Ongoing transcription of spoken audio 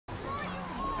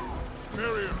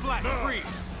Flash freeze.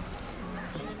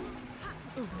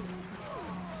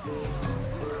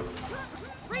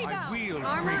 I wield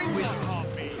great wisdom.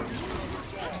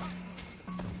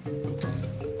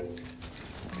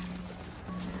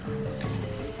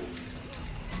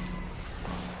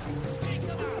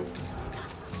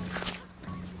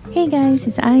 Hey guys,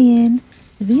 it's Ian.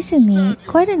 Recently,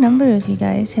 quite a number of you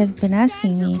guys have been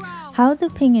asking me how the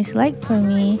ping is like for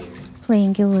me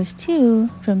playing Guild Wars 2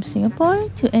 from Singapore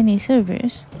to any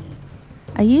servers.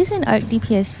 I use an Arc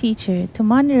DPS feature to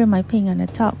monitor my ping on the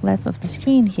top left of the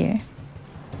screen here.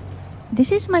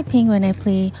 This is my ping when I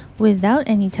play without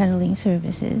any tunneling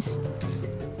services.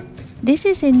 This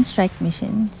is in strike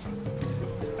missions.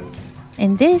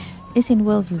 And this is in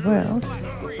Worldview World.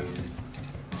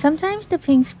 Sometimes the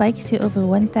ping spikes to over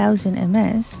 1000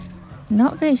 ms,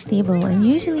 not very stable and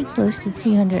usually close to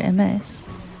 300 ms.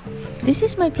 This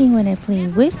is my ping when I play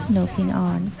with NoPing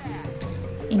on.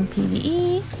 In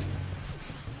PvE,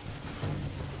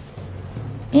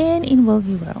 and in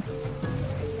Worldview World.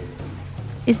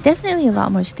 It's definitely a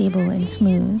lot more stable and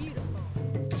smooth.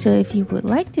 So if you would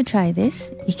like to try this,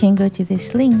 you can go to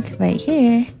this link right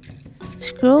here,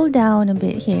 scroll down a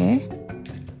bit here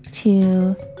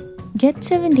to get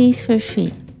 7 days for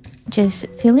free. Just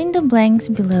fill in the blanks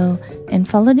below and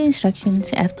follow the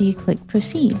instructions after you click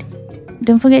proceed.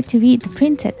 Don't forget to read the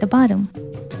print at the bottom.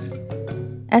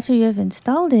 After you have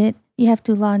installed it, you have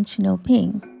to launch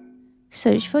NoPing.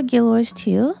 Search for Guild Wars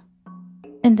 2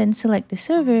 and then select the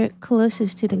server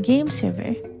closest to the game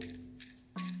server.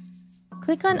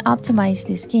 Click on optimize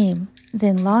this game,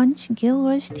 then launch Guild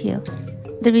Wars 2.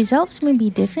 The results may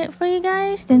be different for you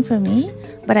guys than for me,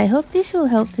 but I hope this will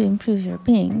help to improve your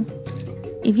ping.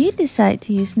 If you decide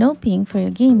to use NoPing for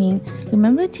your gaming,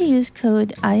 remember to use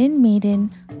code IronMaiden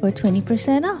for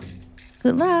 20% off.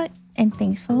 Good luck and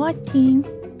thanks for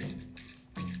watching!